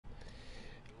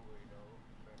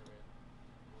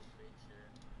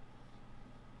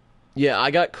Yeah,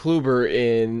 I got Kluber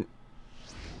in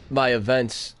my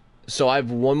events, so I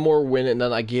have one more win, and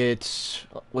then I get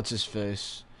what's his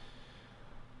face,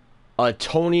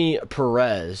 Tony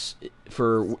Perez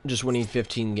for just winning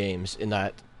 15 games in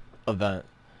that event.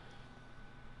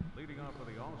 Leading off for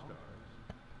the All-Stars,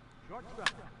 shortstop,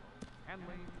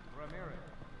 Hanley Ramirez.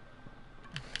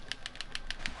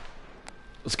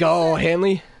 Let's go,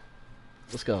 Hanley.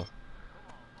 Let's go. All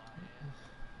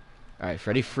right,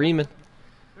 Freddie Freeman.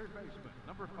 Third baseman,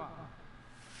 number 5,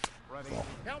 Freddie.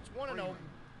 Counts 1-0.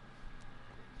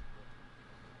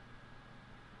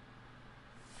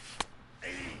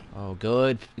 Oh,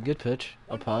 good pitch.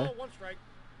 Up high. 1 strike.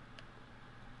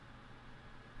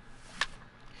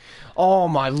 Oh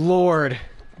my lord.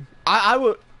 I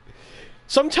would.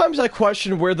 Sometimes I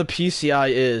question where the PCI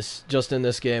is just in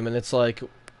this game, and it's like,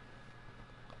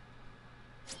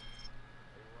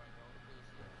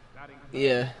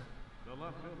 yeah. The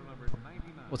left fielder, number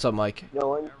 99. What's up, Mike? No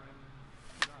one.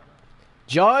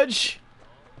 Judge.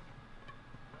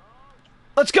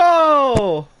 Let's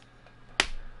go.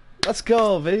 Let's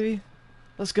go, baby.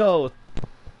 Let's go.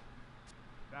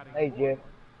 Hey, Jeff.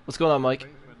 What's going on, Mike?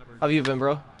 How have you been,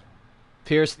 bro?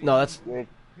 Pierce? No, that's... Good.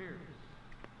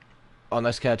 Oh,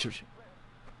 nice catch.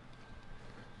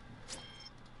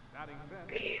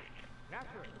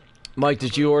 Mike,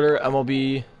 did you order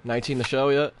MLB 19 the show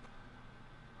yet?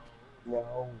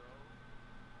 No.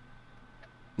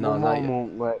 No, My not mom yet.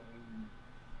 won't let me.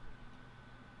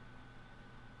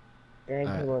 Thank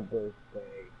Alright. my birthday.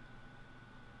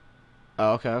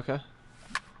 Oh, okay, okay.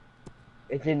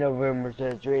 It's in November, so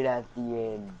it's right at the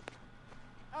end.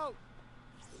 Out.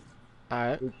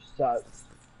 Alright. Which sucks.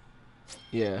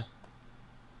 Yeah.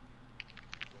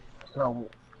 So,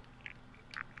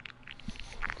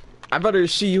 I better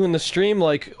see you in the stream,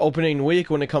 like, opening week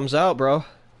when it comes out, bro.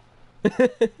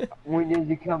 when does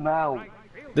it come out?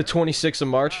 The 26th of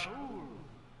March.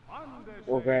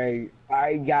 Okay,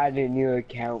 I got a new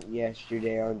account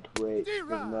yesterday on Twitch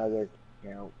with another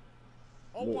account.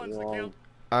 All Went one's the wrong. count.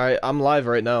 Alright, I'm live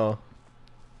right now.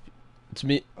 It's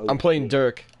me. I'm playing Okay.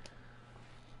 Dirk.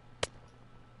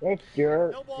 That's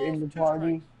Dirk No balls, in the 2 party.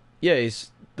 strikes. Yeah,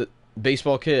 he's the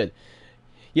baseball kid.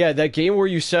 Yeah, that game where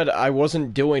you said I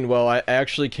wasn't doing well, I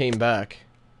actually came back.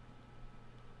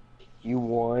 You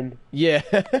won. Yeah,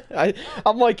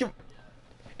 I'm like,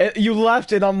 you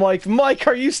left, and I'm like, Mike,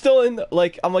 are you still in?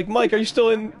 Like, I'm like, Mike, are you still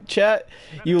in chat?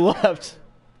 You left.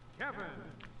 Cause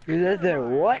I said,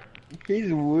 what?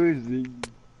 He's losing.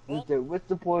 I said, what's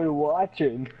the point of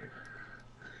watching?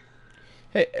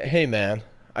 Hey, man,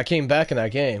 I came back in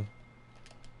that game.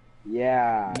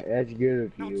 Yeah, that's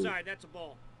good of you. Outside, that's a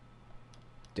ball.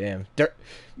 Damn, Dirk,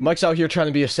 Mike's out here trying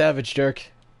to be a savage,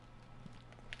 Dirk.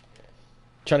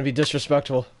 Trying to be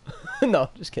disrespectful. No,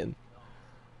 just kidding.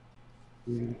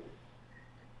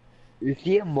 Is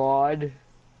he a mod?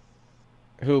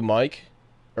 Who, Mike?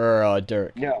 Or,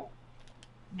 Dirk? No.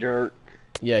 Dirk.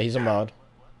 Yeah, he's a mod.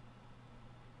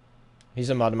 He's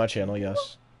a mod on my channel,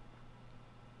 yes.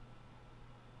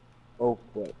 Oh,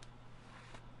 what?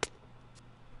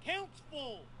 Counts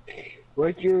full.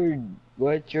 What's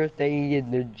your thing in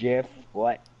the GIF?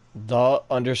 What?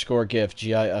 The_GIF,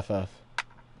 GIFF.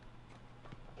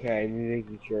 Okay, I'm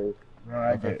making sure.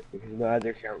 Okay. Because my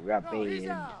other account got No, he's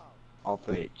banned out. off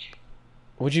Twitch.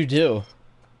 What'd you do?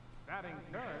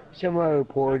 Someone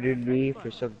reported me for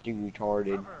something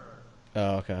retarded.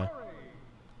 Oh, okay.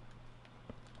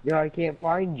 No, I can't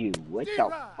find you. What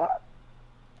the fuck?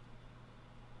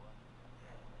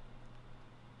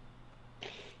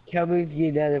 Tell me if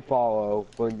you did a follow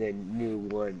for the new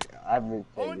one. I haven't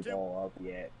set it all up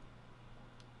yet.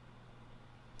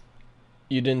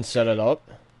 You didn't set it up?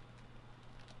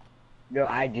 No,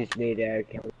 I just made an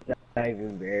account. It's not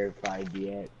even verified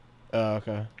yet. Oh,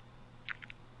 okay.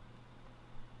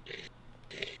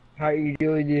 How are you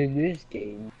doing in this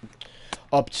game?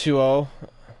 Up 2-0.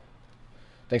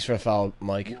 Thanks for the foul,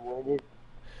 Mike. You won it?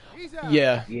 He's out.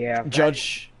 Yeah. Yeah.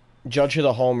 Judge hit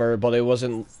a homer, but it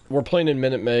wasn't... We're playing in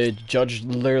Minute Maid. Judge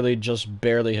literally just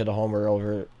barely hit a homer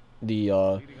over the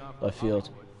left field.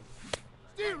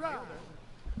 Steer right.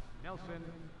 Nelson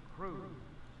Cruz.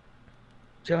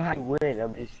 So how you win?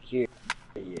 I'm just curious.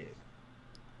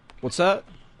 What's that?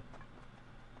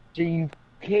 So you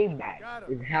came back, Got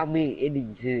him. and how many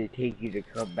innings did it take you to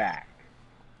come back?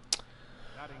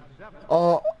 Batting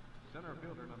 7th, Center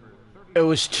fielder number 30. It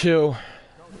was 2.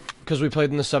 Because we played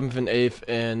in the 7th and 8th,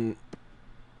 and...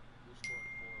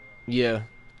 Yeah.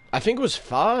 I think it was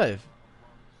 5.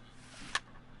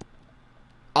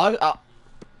 I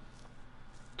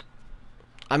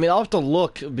mean, I'll have to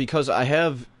look, because I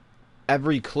have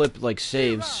every clip, like,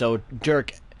 saved, so,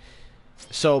 Dirk,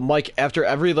 So, Mike, after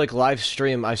every like live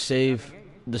stream, I save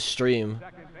the stream,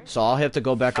 so I'll have to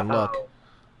go back and look.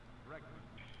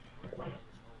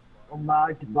 I'm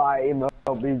about to buy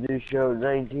MLB The Show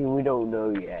 19. We don't know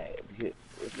yet.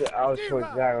 I was told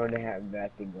I don't have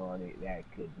nothing on it that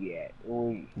could yet.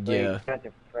 Yeah. Not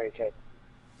the franchise.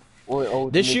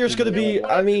 This year's gonna be.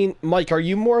 I mean, Mike, are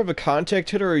you more of a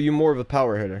contact hitter or are you more of a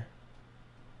power hitter?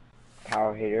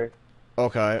 Power hitter.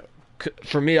 Okay.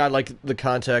 For me, I like the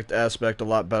contact aspect a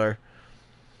lot better.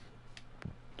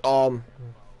 Oh,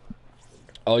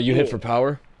 you hit for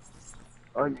power?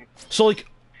 So, like,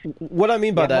 what I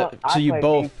mean by that, so you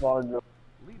both...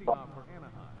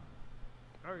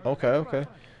 Okay, okay.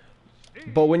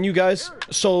 But when you guys...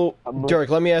 So,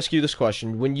 Derek, let me ask you this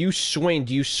question. When you swing,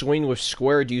 do you swing with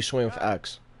square or do you swing with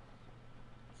X?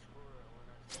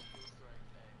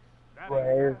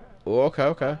 Square. Oh, okay,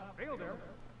 okay.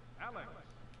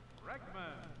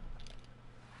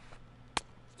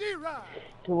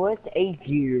 So what's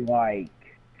 18 like?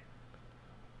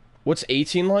 What's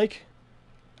 18 like?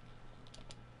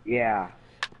 Yeah.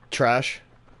 Trash.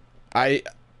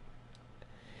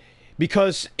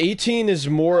 Because 18 is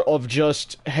more of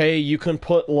just, hey, you can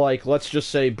put, like, let's just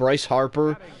say Bryce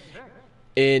Harper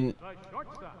in,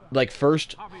 like,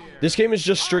 first. This game is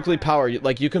just strictly power.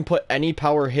 Like, you can put any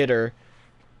power hitter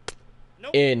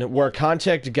in, where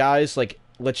contact guys, like,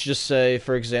 let's just say,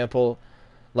 for example,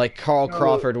 like Carl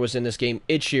Crawford was in this game,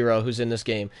 Ichiro, who's in this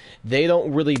game. They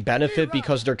don't really benefit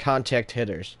because they're contact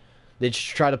hitters. They just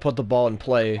try to put the ball in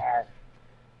play.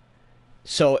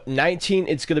 So 19,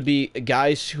 it's gonna be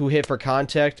guys who hit for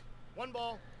contact. 1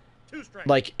 ball, 2 strikes.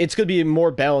 Like, it's gonna be a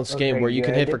more balanced game where you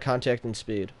can hit good. for contact and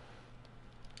speed.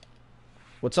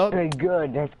 What's up? Very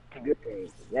good. That's a good thing.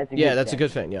 That's a Yeah, good that's a thing.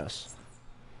 good thing. Yes.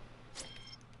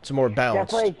 It's more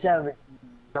balanced. Definitely 7.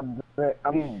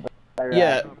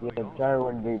 Yeah. Sorry,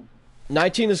 wouldn't be.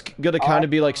 19 is gonna kind of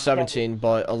be like 17,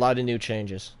 but a lot of new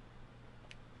changes.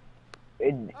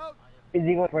 Is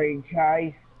he going to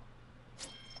franchise?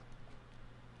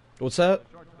 What's that?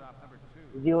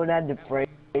 Is he going to have the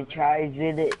franchise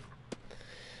in it?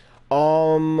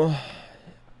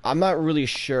 I'm not really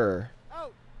sure.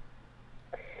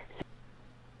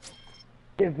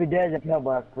 If it doesn't tell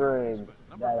my friend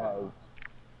that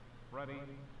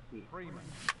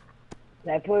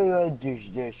I put it on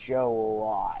the show a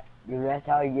lot. Because that's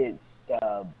how you get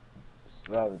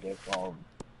what was it called?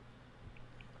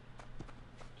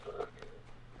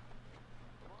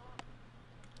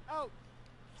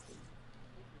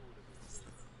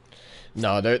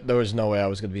 No, there was no way I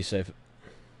was gonna be safe.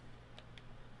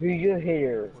 Who's your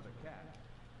hitter?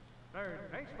 Third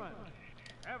baseman,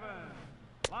 Evan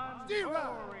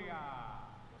Longoria.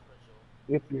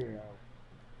 If you're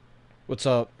What's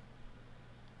up?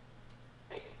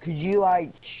 Could you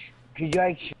like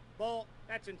Ball,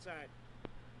 that's inside.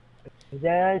 is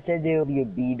that said there'll be a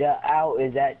beta out?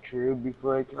 Is that true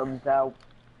before it comes out?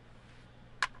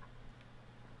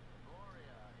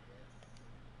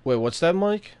 Wait, what's that,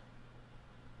 Mike?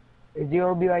 Is there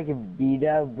gonna be like a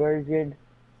beta version?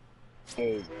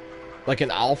 Hey. Like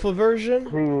an alpha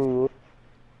version?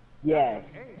 Yes.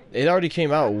 It already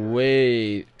came out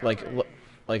way like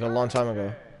a long time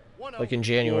ago, like in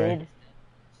January. Did?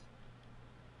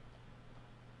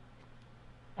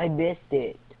 I missed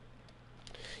it.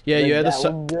 Yeah, you had to.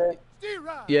 that one good?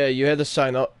 Yeah, you had to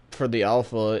sign up for the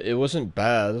alpha. It wasn't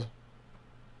bad.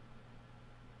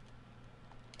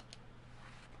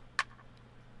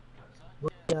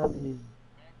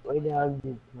 Way down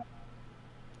this.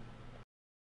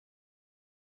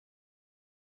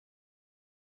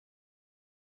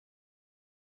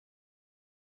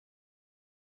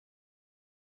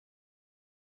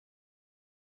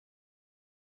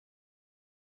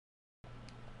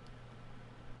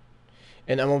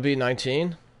 In MLB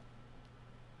 19,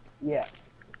 Yeah.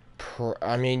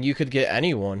 I mean, you could get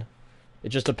anyone. It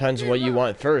just depends what you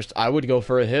want first. I would go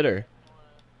for a hitter.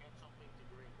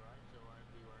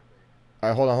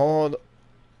 Alright, hold on.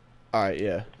 Alright,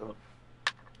 yeah. Do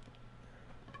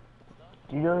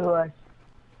you know who I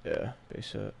Yeah,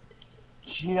 base hit.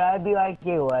 should I be like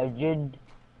a legend?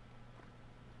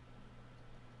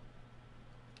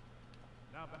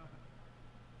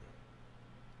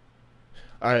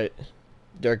 Alright,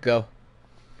 Dirk, go.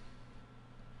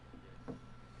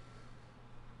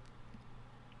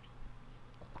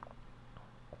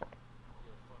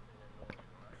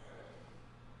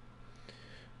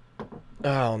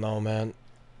 I don't know, man.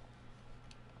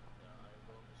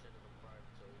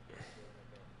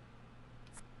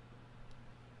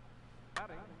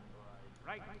 Batting,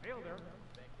 right fielder,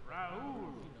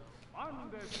 Raul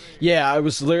Mondesi. Yeah, I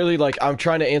was literally like, I'm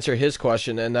trying to answer his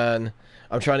question, and then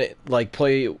I'm trying to like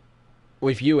play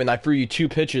with you, and I threw you 2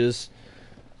 pitches.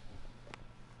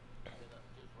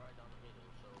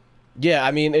 Yeah,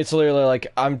 I mean, it's literally like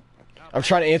I'm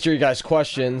trying to answer you guys'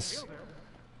 questions.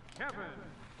 Kevin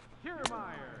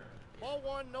Kiermaier. Ball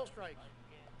 1, no strikes.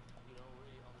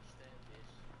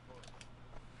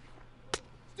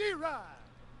 Steve Rye.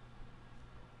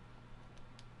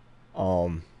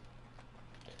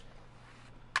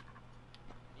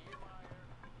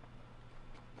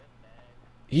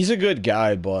 He's a good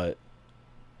guy, but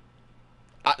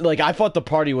I thought the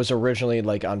party was originally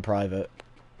like on private.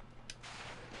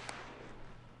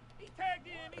 He's tagged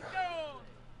in. He's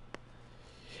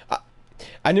gone.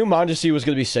 I knew Mondesi was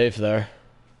gonna be safe there.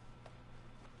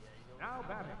 Now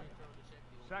batting.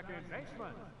 Second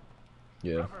baseman.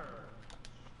 Yeah.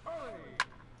 Hurley.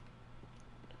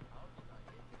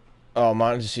 Oh,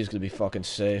 Mondesi's gonna be fucking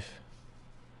safe.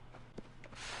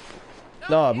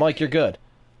 No, Mike, you're good.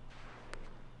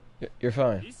 You're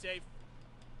fine. He's safe.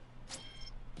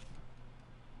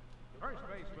 First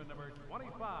baseman number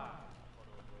 25.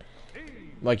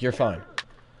 Mike, you're fine.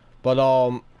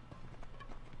 But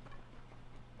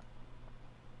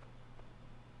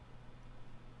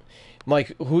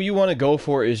Mike, who you want to go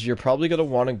for is you're probably gonna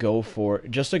want to go for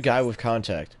just a guy with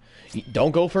contact. Don't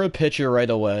go for a pitcher right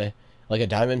away, like a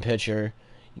diamond pitcher.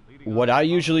 What I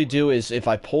usually do is if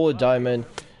I pull a diamond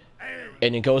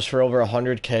and it goes for over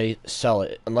 100K, sell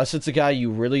it. Unless it's a guy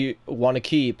you really want to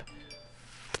keep.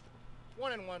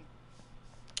 1-1.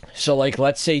 So, like,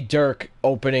 let's say Dirk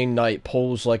opening night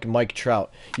pulls like Mike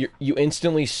Trout, you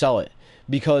instantly sell it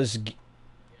because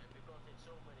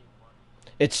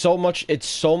it's so much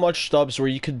stubs where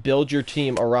you could build your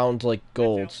team around like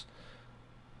golds.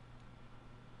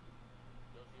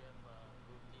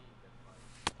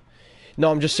 No,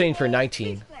 I'm just saying for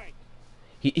 19.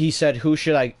 He said who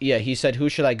should I? Yeah, he said who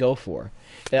should I go for?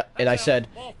 And I said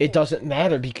it doesn't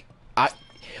matter because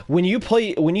when you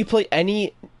play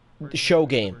any show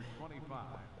game.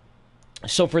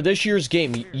 So for this year's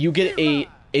game, you get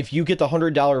if you get the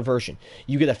 $100 version,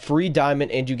 you get a free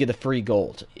diamond and you get a free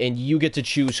gold, and you get to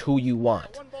choose who you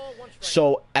want.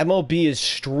 So MLB is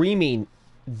streaming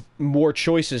more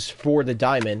choices for the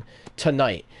diamond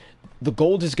tonight. The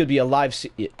gold is going to be a live.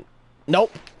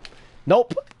 Nope.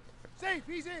 Safe.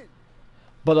 He's in.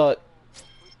 But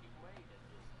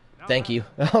thank you.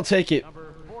 I'll take it.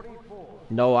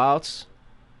 No outs.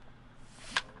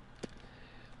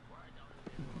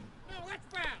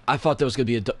 I thought that was gonna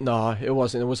be a no. It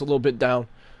wasn't. It was a little bit down.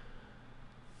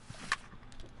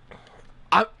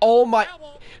 Oh my,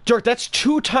 Dirk. That's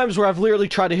 2 times where I've literally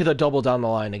tried to hit a double down the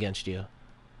line against you.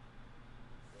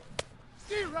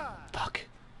 Fuck.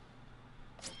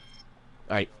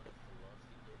 All right.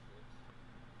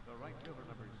 The right fielder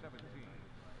number 17.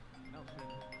 Nelson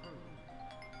Cruz.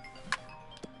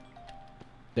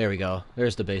 There we go.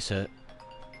 There's the base hit.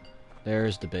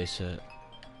 There's the base hit.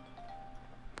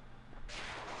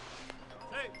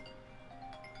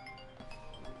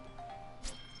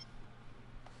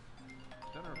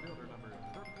 Center fielder number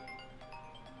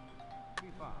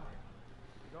 35.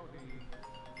 Jody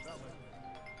Bellick.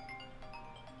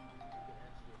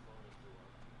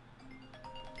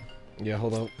 Yeah,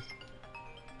 hold up.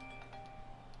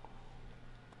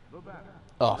 The batter.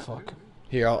 Oh fuck.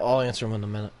 Here, I'll answer him in a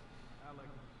minute. Alex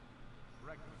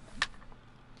Bregman.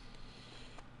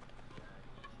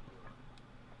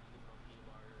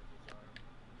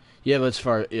 Yeah, but it's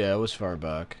far. Yeah, it was far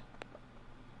back.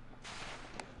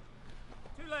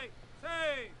 Too late.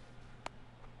 Save.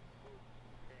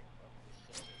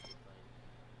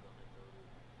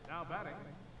 Now batting.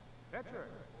 Pitcher.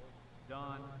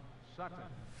 Don Sutton.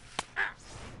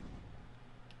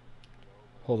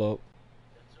 Hold up.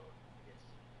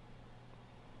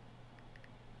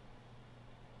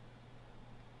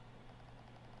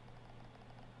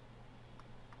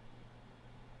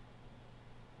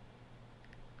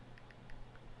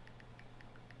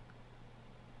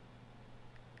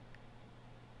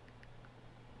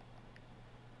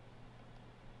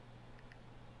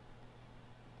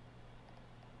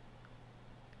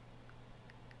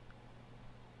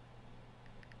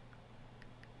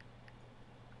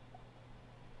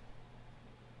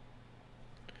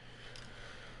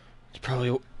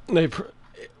 Probably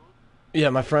yeah,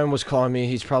 my friend was calling me.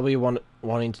 He's probably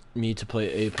wanting me to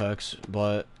play Apex,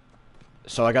 but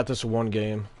so I got this one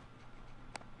game.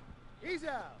 He's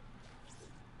out.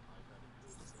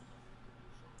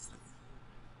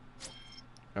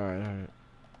 All right.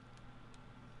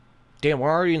 Damn, we're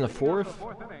already in the fourth.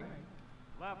 Fourth inning.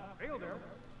 Left fielder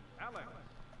Alex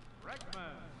Bregman.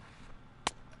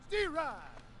 Steve Rye.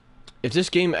 If this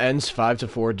game ends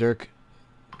 5-4, Dirk.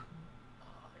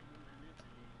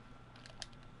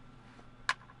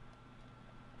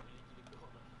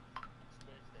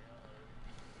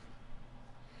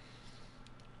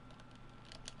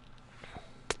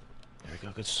 There we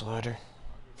go, good slider.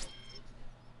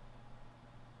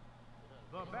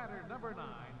 The batter, number 9,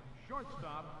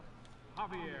 shortstop,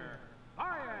 Javier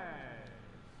Baez.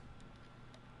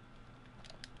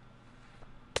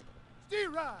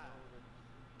 Steer right.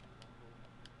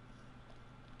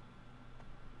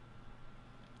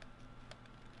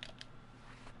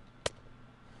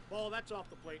 Ball, that's off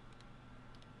the plate.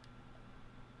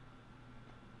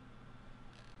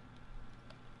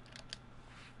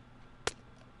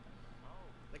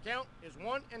 The count is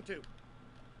 1-2.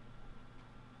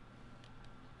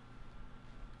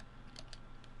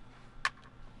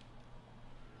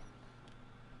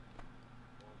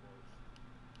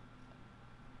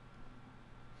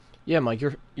 Yeah, Mike,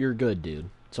 you're good, dude.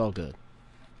 It's all good.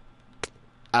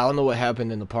 I don't know what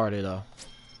happened in the party though.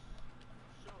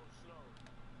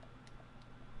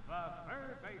 The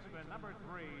third baseman, number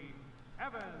 3,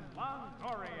 Evan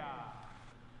Longoria.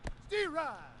 Steer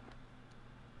right.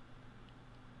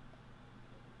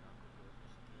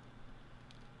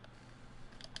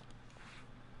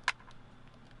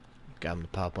 Got him to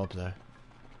pop up there.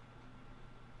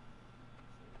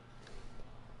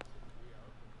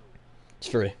 It's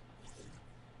free.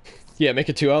 Yeah, make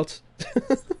it 2 outs.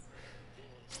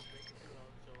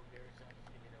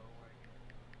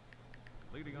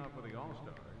 Leading off for the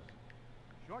All-Stars,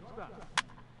 shortstop,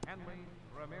 Henley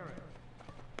Ramirez.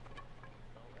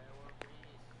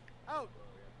 Out.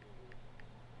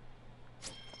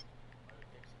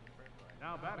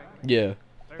 Now batting, Yeah.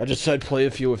 I just said play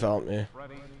a few without me.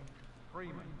 Freddie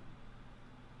Freeman.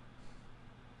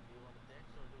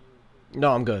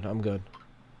 No, I'm good. I'm good.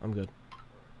 I'm good.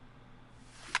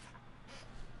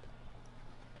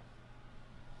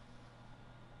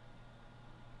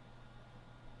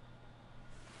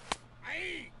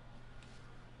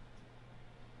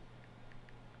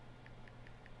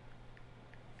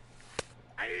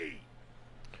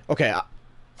 Okay. All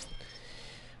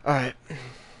right. The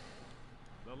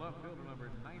left fielder, number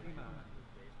 99,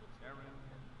 Aaron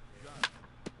Judge.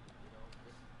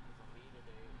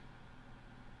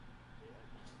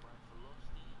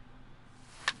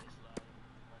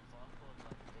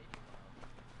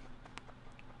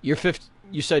 You're 50.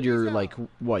 You said you're like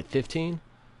what, 15?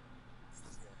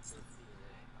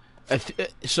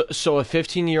 So a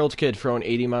 15-year-old kid throwing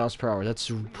 80 miles per hour. That's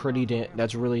pretty damn.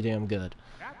 That's really damn good.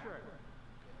 Catcher,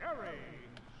 Gary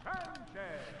Sanchez.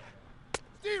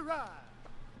 Steer right.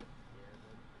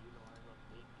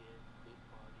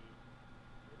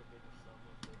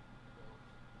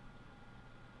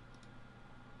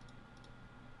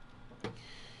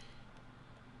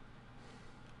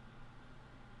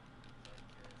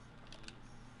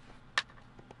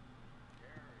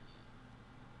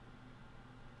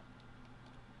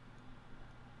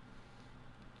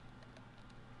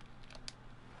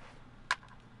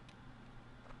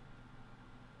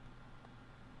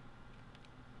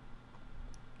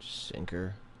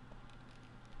 Sinker.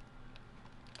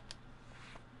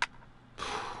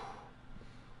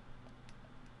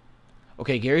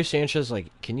 Okay, Gary Sanchez,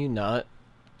 like, can you not?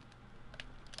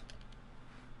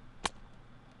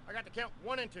 I got the count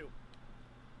 1-2.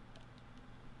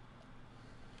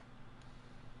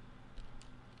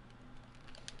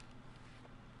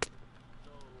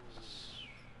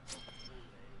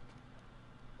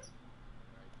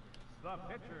 The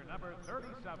pitcher, number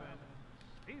 37,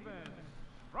 Steven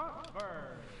Strasburg.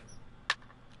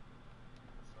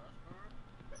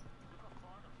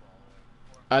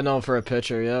 I know for a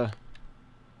pitcher, yeah.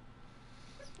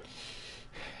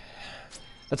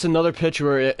 That's another pitch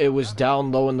where it was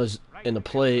down low in the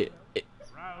plate.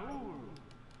 Raul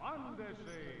Mondesi.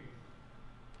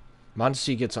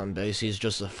 Mondesi gets on base. He's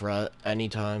just a threat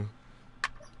anytime.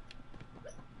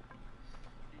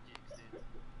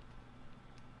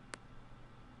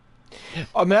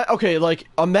 Okay, like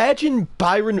imagine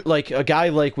Byron, like a guy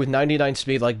like with 99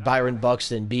 speed, like Byron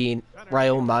Buxton being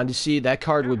Raul Mondesi. That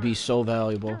card would be so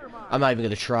valuable. I'm not even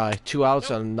gonna try. 2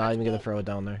 outs. I'm not even gonna throw it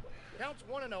down there. Counts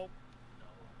 1-0.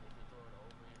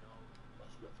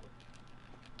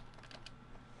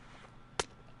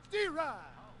 Steer right.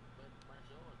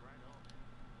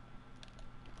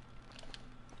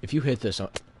 If you hit this, 2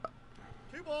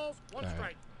 balls, 1 All right.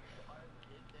 strike.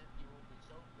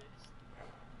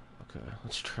 okay,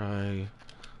 let's try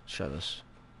this.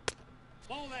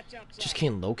 Ball, that's outside. Just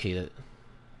can't locate it.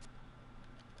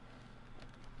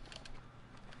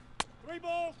 3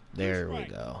 balls. 2 There we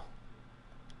strikes. go.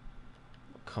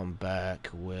 come back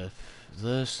with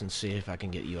this and see if I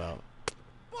can get you out.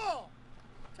 Ball.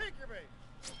 Take your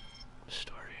base.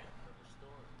 Story.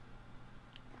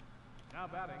 Now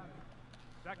batting,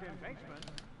 second baseman,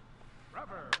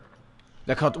 Trevor.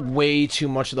 That caught way too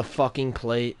much of the fucking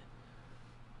plate.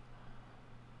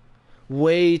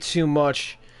 Way too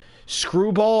much.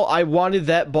 Screwball, I wanted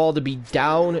that ball to be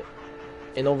down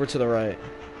and over to the right.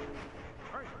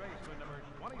 First baseman number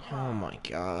 25, Oh my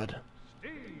god.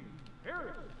 Steve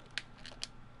Harris.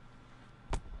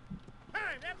 Bang,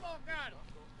 that ball got him.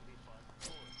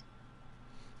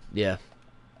 Yeah.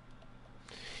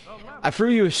 I threw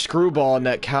you a screwball in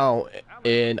that count,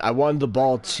 and I wanted the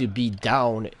ball to be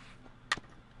down.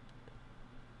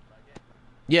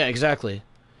 Yeah, exactly.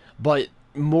 But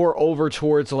more over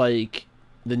towards, like,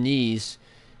 the knees.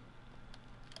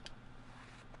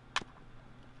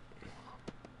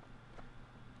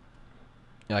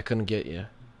 Yeah, I couldn't get you.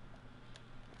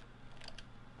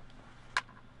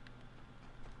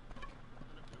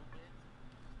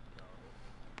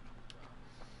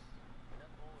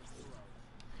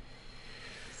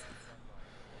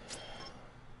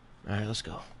 Alright, let's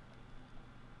go.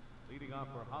 Leading off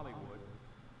for Hollywood,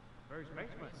 first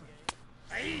baseman,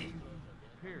 Hey.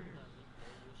 Pierce.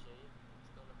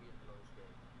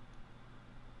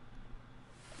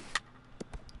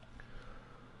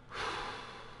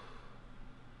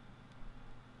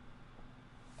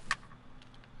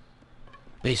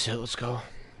 Base hit, let's go.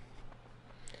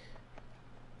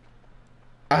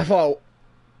 I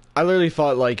literally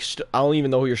thought, like, I don't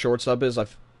even know who your shortstop is. I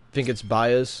think it's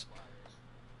Baez.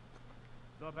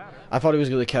 The batter, I thought he was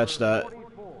going to catch that.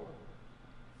 44.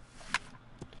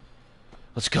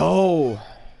 Let's go.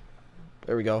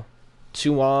 There we go.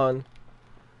 2 on.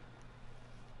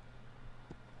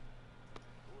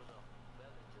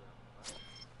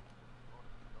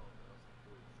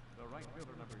 The right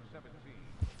fielder number 17,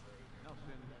 Nelson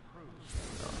Cruz.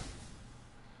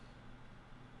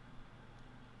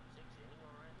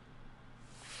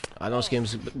 I know this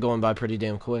game's going by pretty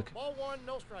damn quick. Ball one,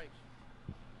 no strikes.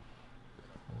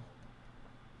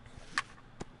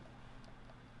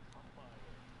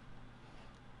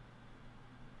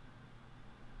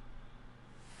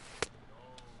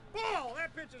 Ball,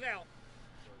 that pitch is out.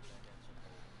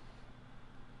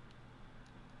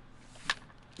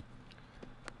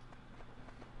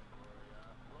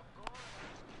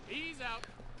 He's out.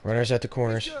 Runners at the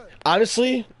corners.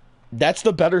 Honestly, that's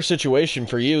the better situation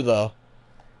for you, though.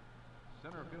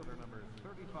 Center fielder number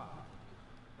 35,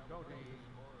 Cody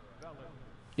Bellinger.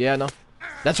 Yeah, no.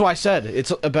 That's why I said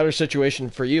it's a better situation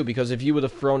for you, because if you would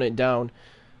have thrown it down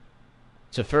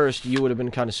to first, you would have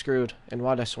been kind of screwed. And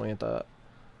why'd I swing at that?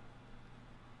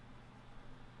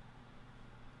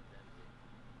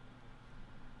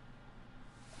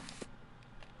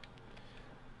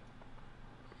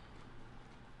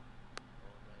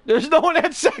 There's no one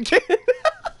at second.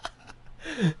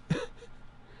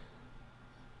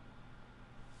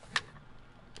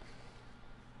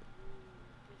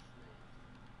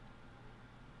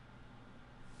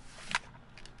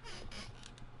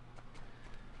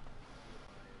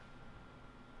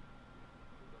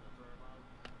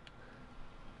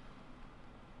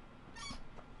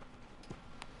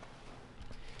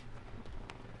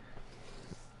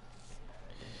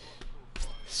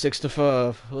 Six to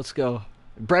 5. Let's go.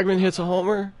 Bregman hits a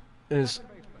homer in his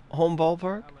home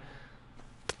ballpark.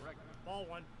 Ball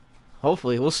one.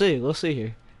 Hopefully, we'll see. We'll see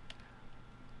here.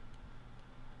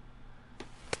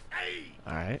 Hey.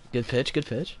 All right, good pitch. Good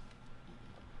pitch.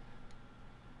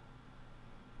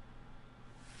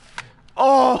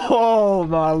 Oh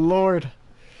my lord!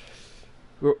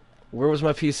 Where was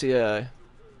my PCI?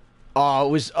 Oh, it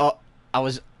was. I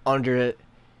was under it.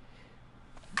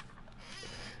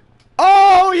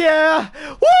 Oh yeah!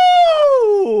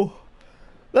 Woo!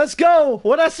 Let's go.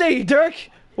 What'd I say, Dirk?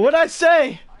 What'd I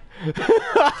say? The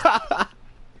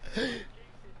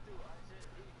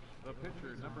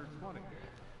pitcher number 20,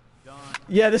 Don.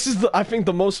 Yeah, this is I think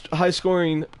the most high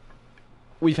scoring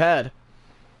we've had.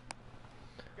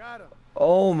 Got him.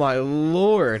 Oh my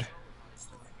lord.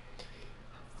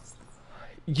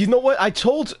 You know what? I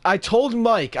told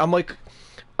Mike, I'm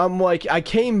like I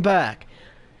came back.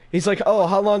 He's like, "Oh,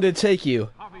 how long did it take you?"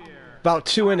 Javier. About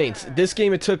 2 innings. This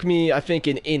game it took me, I think,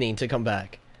 an inning to come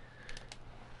back.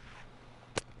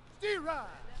 Steve Ryan.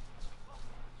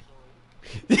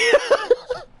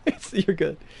 You're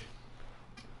good.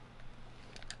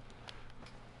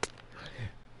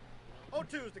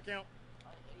 0-2 is the count.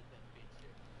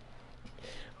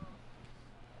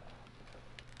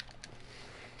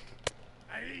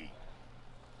 Hey.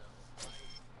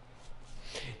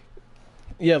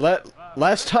 Yeah,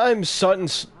 last time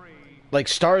Sutton's like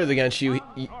started against you,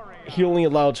 he only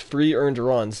allowed 3 earned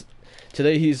runs.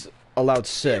 Today he's allowed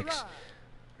 6.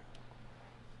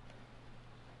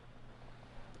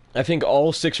 I think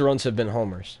all 6 runs have been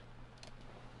homers.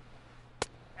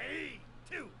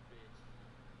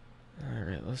 All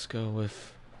right, let's go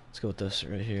with this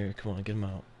right here. Come on, get him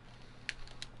out.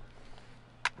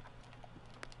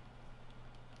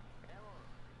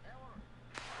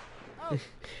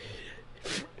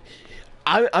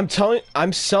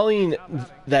 I'm selling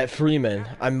that Freeman.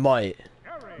 I might,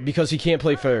 because he can't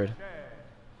play third.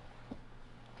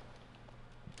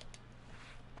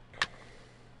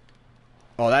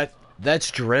 Oh, that's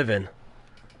driven.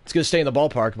 It's gonna stay in the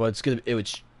ballpark, but it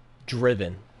was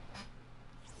driven.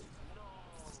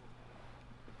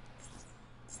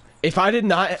 If I did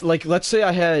not, like, let's say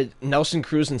I had Nelson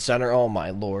Cruz in center. Oh my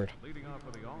lord.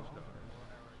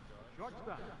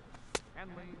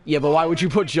 Yeah, but why would you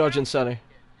put Judge in center?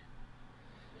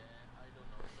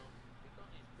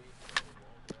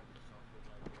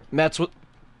 Matt's what?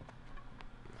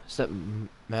 Is that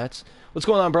Matt's? What's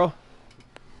going on, bro?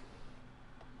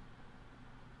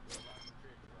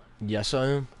 Yes, I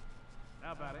am.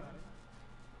 Now batting.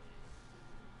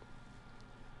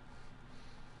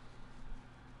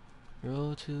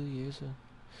 Roll 2 years ago.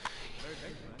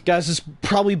 Guys, this has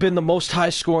probably been the most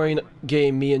high-scoring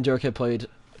game me and Dirk have played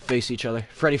face each other.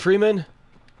 Freddie Freeman.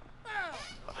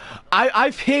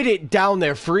 I've hit it down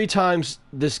there 3 times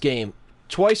this game.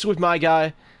 Twice with my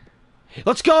guy.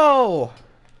 Let's go!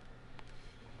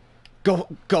 Go,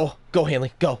 go, go,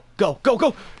 Hanley. Go, go, go,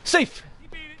 go! Safe!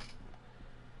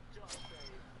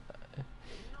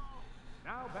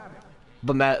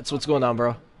 But Matt, what's going on,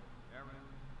 bro?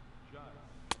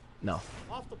 No.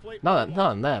 Not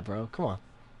on that, bro. Come on.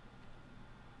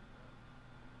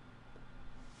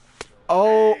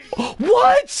 Oh,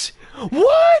 what?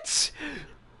 What?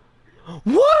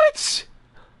 What?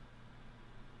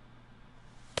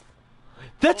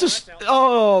 That's a...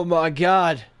 Oh, my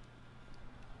God.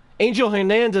 Angel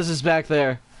Hernandez is back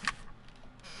there.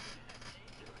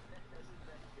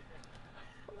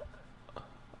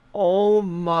 Oh,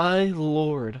 my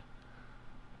Lord.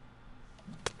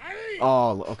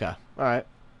 Oh, okay. Alright.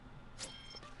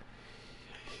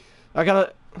 I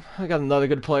got another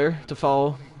good player to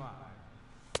follow.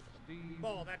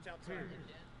 Ball, that's outside.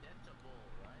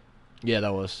 Yeah,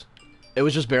 that was. It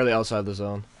was just barely outside the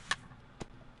zone.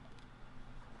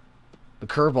 The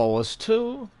curveball was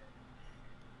too.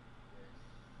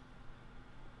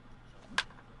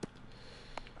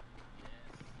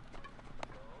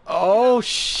 Oh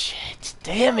shit!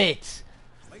 Damn it!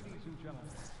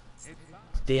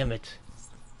 Damn it!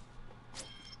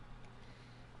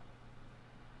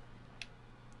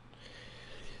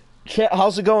 Chat,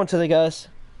 how's it going today, guys?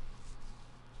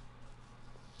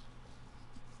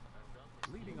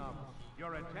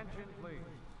 Your attention, please.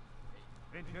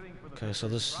 Okay, so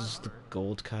this is the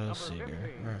gold Kyle Seager.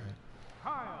 Alright.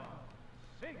 Kyle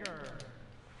Seager.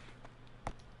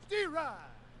 D-Ride.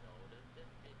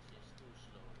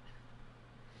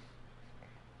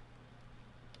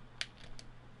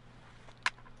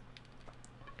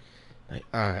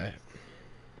 Alright.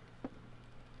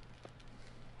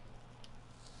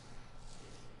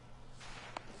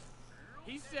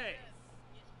 He's safe.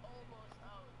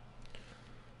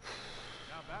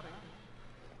 Now batting,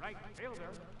 right fielder,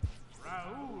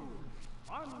 Raul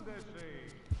Mondesi.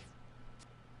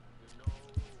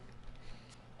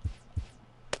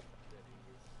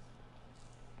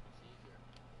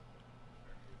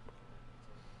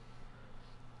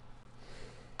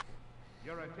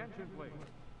 Your attention, please.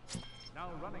 Now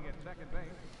running at second base,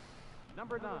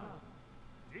 number 9,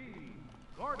 D.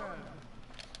 Gordon.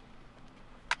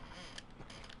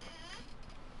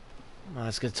 Oh,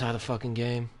 let's get tired of the fucking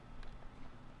game.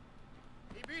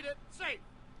 He beat it. Safe.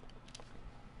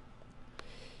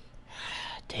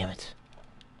 Damn it.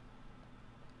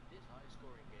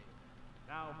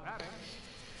 Now batting,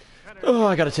 Oh,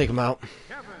 I gotta take him out.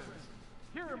 Kevin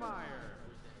Kiermaier.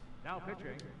 Now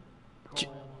pitching,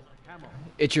 Cole Hamill.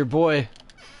 It's your boy.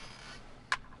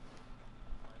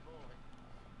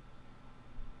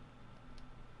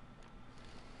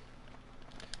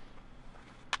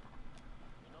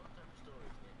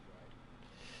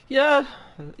 Yeah,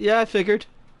 I figured.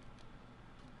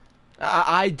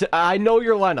 I know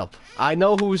your lineup. I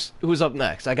know who's up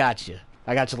next. I got you.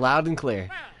 I got you loud and clear.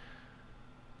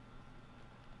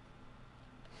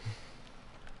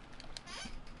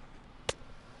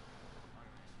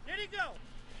 Did he go?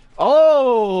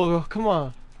 Oh, come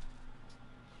on.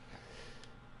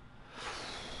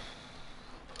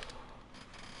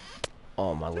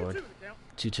 Oh my lord.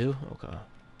 2-2? Okay.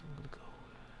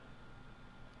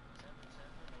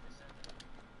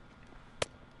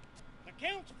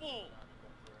 Count's full.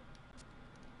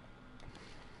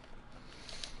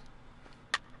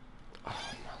 Oh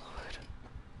my lord.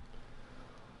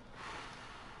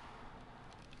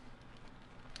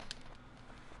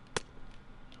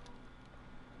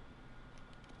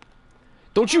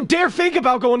 Don't you dare think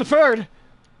about going to third!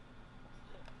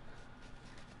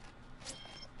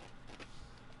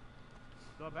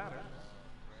 The batter,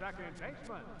 second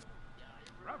baseman,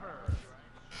 Trevor.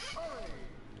 Hurry.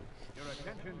 Your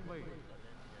attention, please.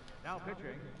 Now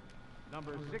pitching,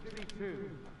 number 62.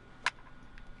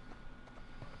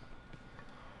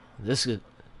 This is...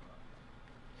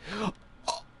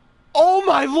 Oh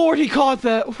my lord, he caught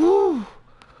that! Whew.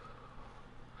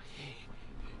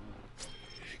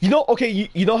 You know, okay,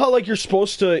 you know how, like, you're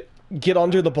supposed to get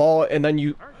under the ball and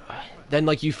then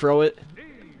like, you throw it?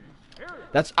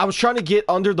 I was trying to get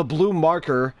under the blue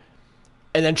marker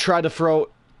and then try to throw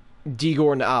D.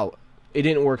 Gordon out. It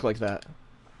didn't work like that.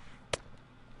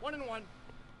 1-1.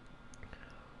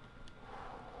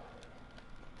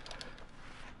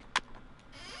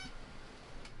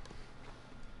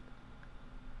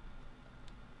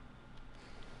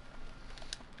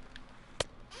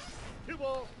 Two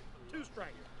balls, two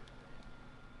strikes.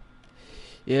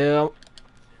 Yeah.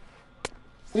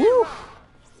 Woo!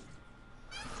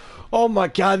 Oh my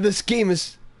god, this game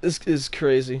is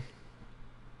crazy.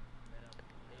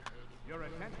 Your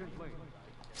attention, please.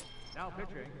 Now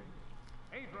pitching,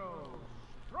 Pedro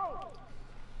Strode.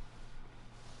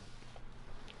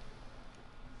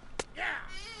 Yeah.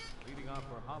 Leading off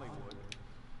for Hollywood,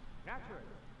 catcher,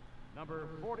 number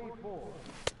 44.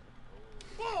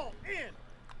 Ball in.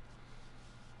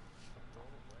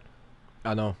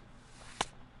 I know.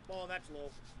 Ball, that's low.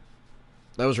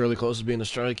 That was really close to being a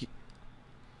strike.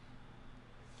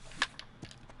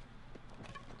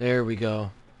 There we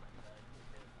go.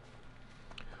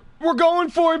 We're going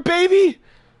for it, baby!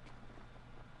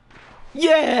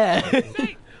 Yeah!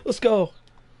 Let's go.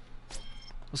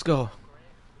 Let's go.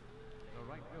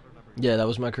 Yeah, that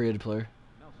was my creative player.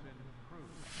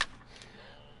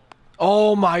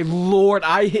 Oh my lord,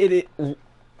 I hit it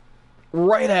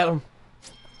right at him.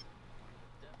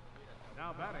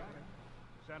 Now batting,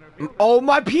 center fielder. Oh,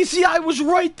 my PCI was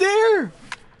right there!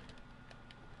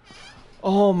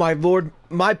 Oh my lord,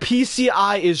 my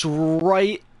PCI is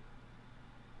right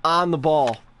on the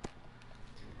ball.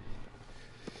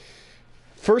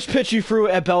 First pitch you threw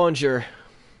at Bellinger.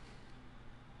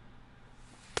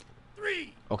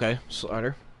 3. Okay,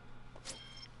 slider.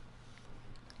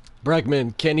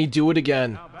 Bregman, can he do it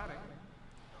again? Now batting,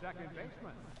 second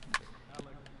baseman.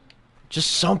 Just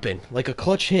something, like a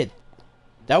clutch hit.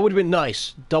 That would have been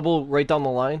nice. Double right down the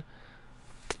line.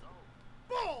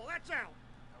 Ball, that's out.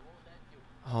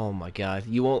 Oh my god,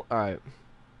 you won't... Alright.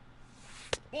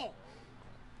 Ball.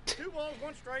 2 balls,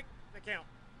 1 strike. The count.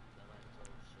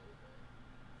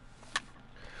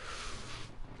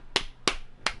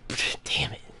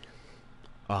 Damn it.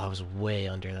 Oh, I was way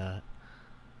under that.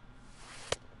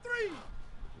 3.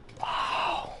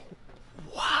 Wow.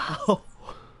 Wow.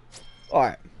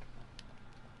 Alright.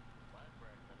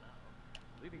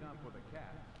 Leading off for the Cats,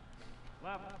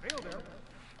 left fielder,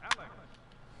 Alex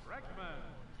Bregman.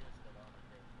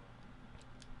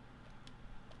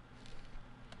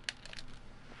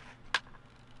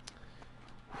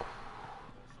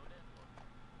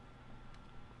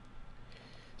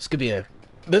 This could be a...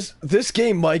 This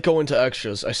game might go into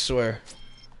extras, I swear.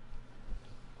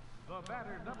 The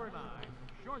batter, number 9,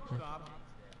 shortstop,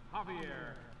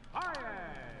 Javier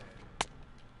Paez.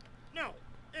 No.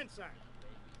 Inside.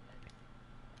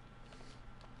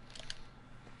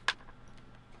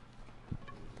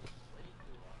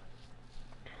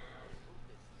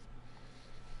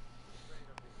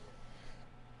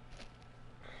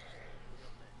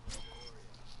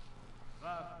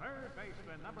 The third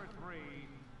baseman, number 3,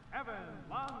 Evan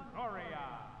Longoria.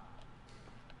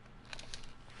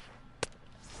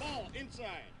 Ball inside.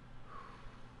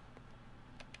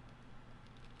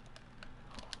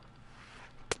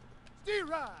 Steve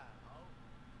Rye.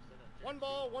 1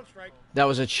 ball, 1 strike. That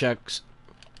was a check.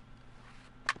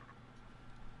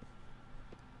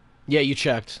 Yeah, you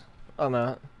checked on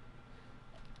that.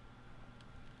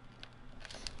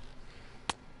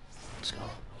 Let's go.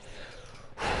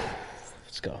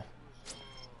 Let's go.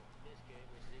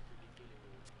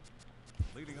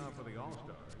 Leading off for the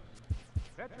All-Stars,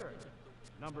 pitcher,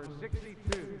 number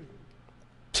 62.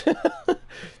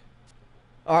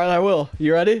 Alright, I will.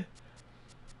 You ready?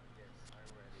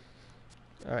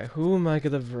 Alright, who am I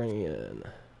gonna bring in?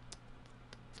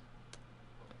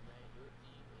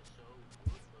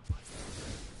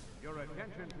 Your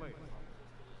attention, please.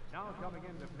 Now coming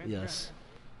in to pitch Yes.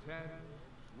 Ted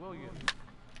Williams.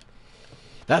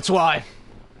 That's why.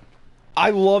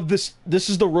 I love this. This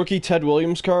is the rookie Ted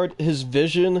Williams card. His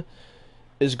vision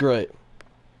is great.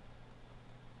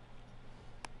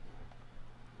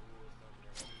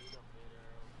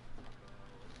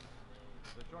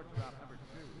 The shortstop, number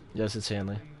 2. Yes, it's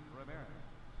Hanley. Ramirez.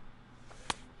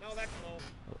 No, that's low.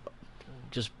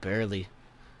 Just barely.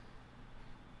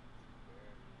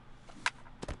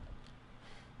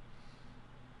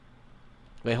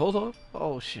 Wait, hold on.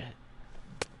 Oh, shit.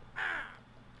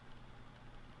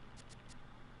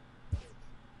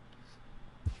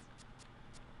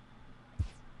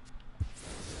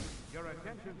 Your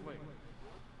attention, please.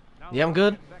 Now Yeah, I'm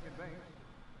good. second base,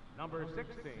 number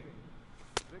 16.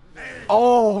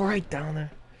 Oh, right down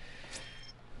there.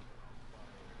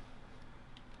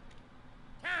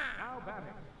 Now batting,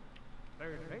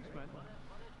 third baseman,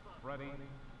 Freddie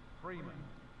Freeman.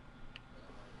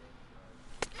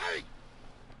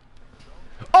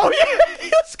 Oh, yeah!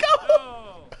 Let's go!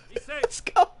 Oh, he's safe. Let's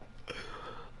go!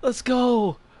 Let's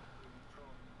go!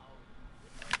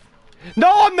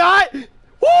 No, I'm not!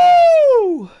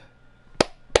 Woo!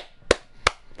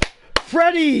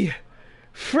 Freddie!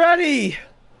 Freddie!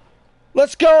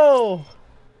 Let's go!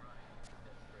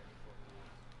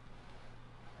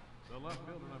 The left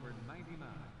fielder, number 99,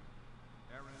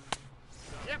 Aaron.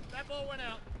 Yep, that ball went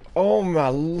out. Oh my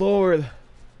lord.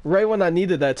 Right when I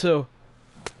needed that too.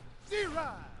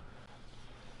 Zero.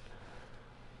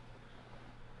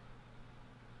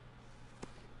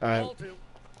 Alright. Ball 2.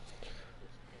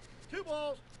 2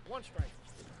 balls, 1 strike.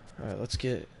 Alright, let's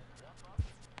get it.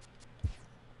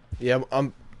 Yeah,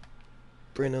 I'm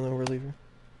bringing in the reliever.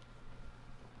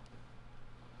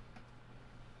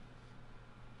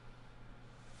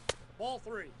 Ball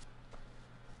 3.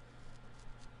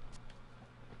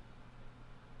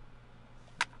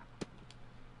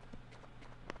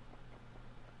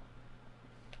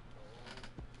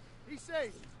 He's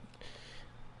safe.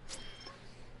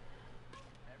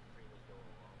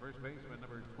 First baseman,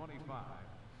 number 25,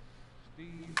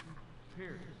 Steve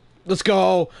Pierce. Let's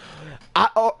go.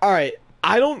 Alright.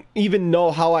 I don't even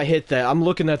know how I hit that. I'm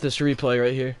looking at this replay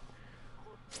right here.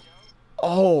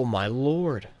 Oh my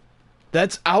lord.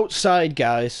 That's outside,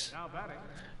 guys. Now batting,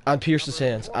 On Pierce's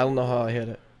hands. I don't know how I hit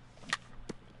it.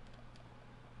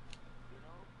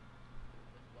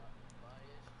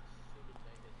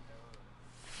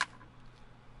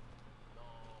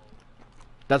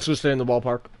 That's who's staying in the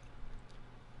ballpark.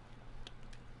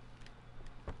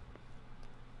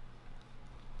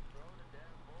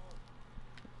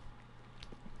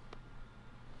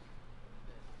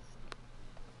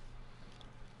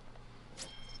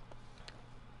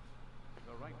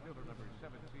 the right fielder, number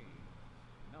 17,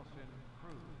 Nelson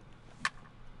Cruz.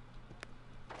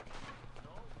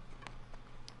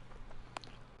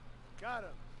 Got him.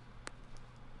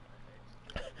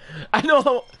 I know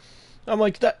how. I'm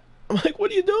like that. I'm like,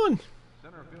 what are you doing?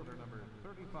 Center fielder, number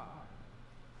 35,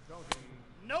 Tony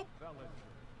Nope. Bellinger.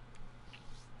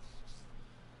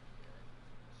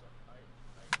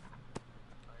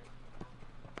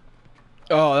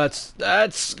 Oh,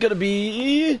 that's gonna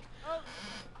be.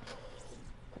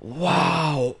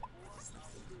 Wow.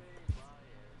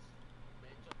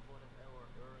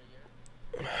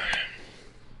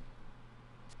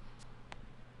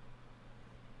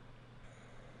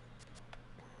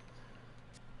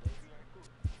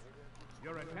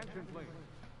 Your attention, please.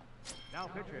 Now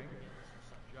pitching,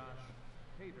 Josh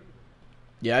Hader.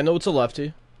 Yeah, I know it's a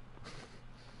lefty.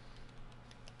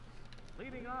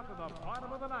 Leading off in the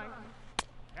bottom of the ninth,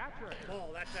 catcher,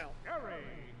 Ball, that's out. Gary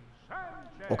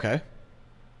Sanchez. Okay.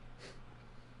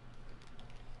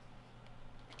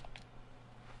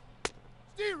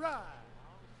 Zero.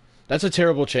 That's a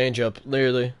terrible changeup,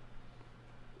 literally.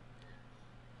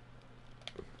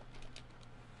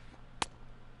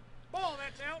 Ball,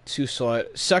 that's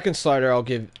out. Second slider, I'll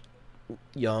give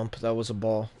Yump. That was a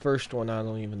ball. First one, I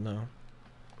don't even know.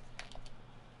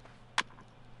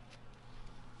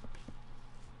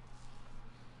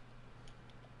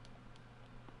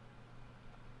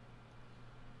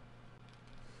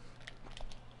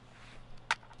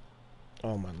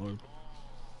 Oh my lord.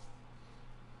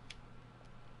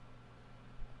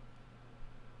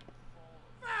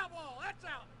 Foul ball, that's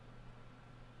out.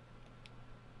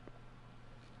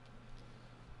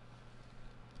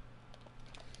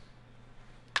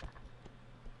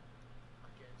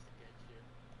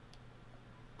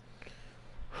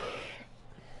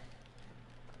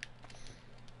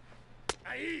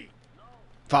 Aye.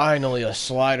 Finally, a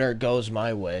slider goes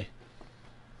my way.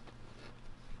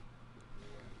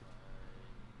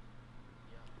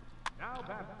 Now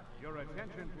bat, your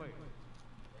attention, please.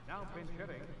 Now pinch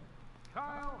hitting,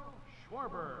 Kyle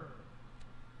Schwarber.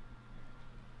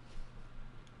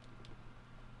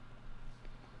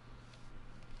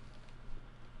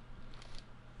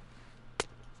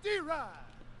 ride.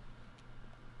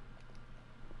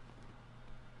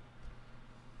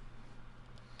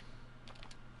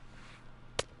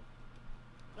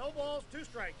 No balls, 2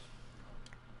 strikes.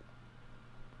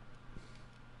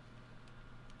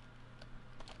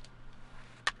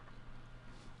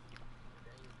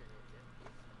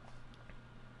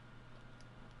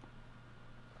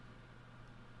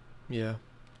 Yeah.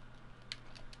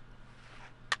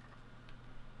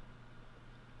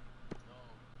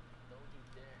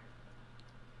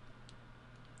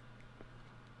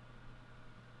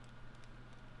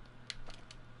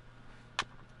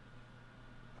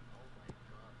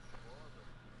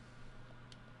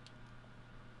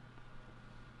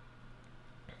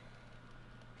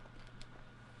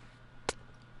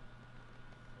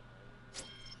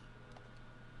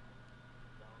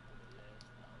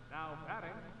 Now batting,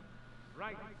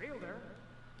 right fielder,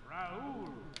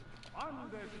 Raul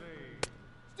Mondesi.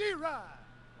 Steer ride.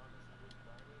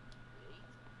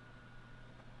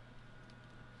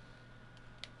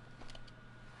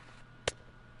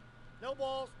 No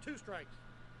balls, 2 strikes.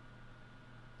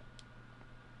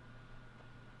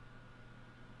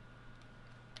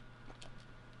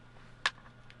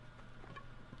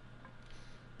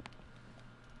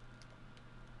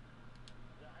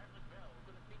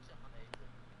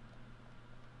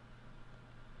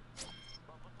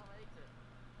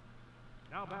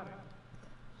 Now batting,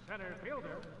 center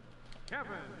fielder,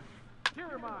 Kevin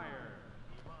Kiermaier.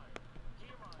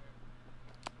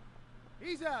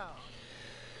 He's out.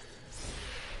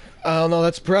 I don't know.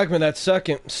 That's Bregman at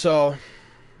second. So.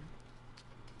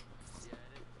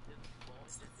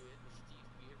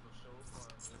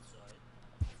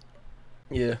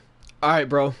 Yeah. All right,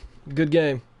 bro. Good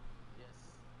game.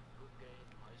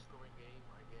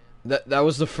 That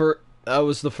was the first. That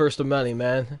was the first of many,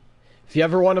 man. If you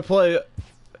ever want to play,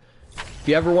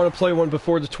 one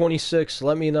before the 26th,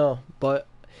 let me know. But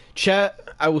chat,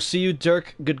 I will see you,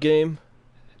 Dirk. Good game,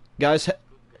 guys.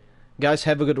 Guys,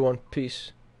 have a good one.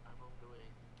 Peace.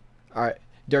 All right,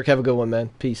 Dirk, have a good one,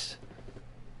 man. Peace.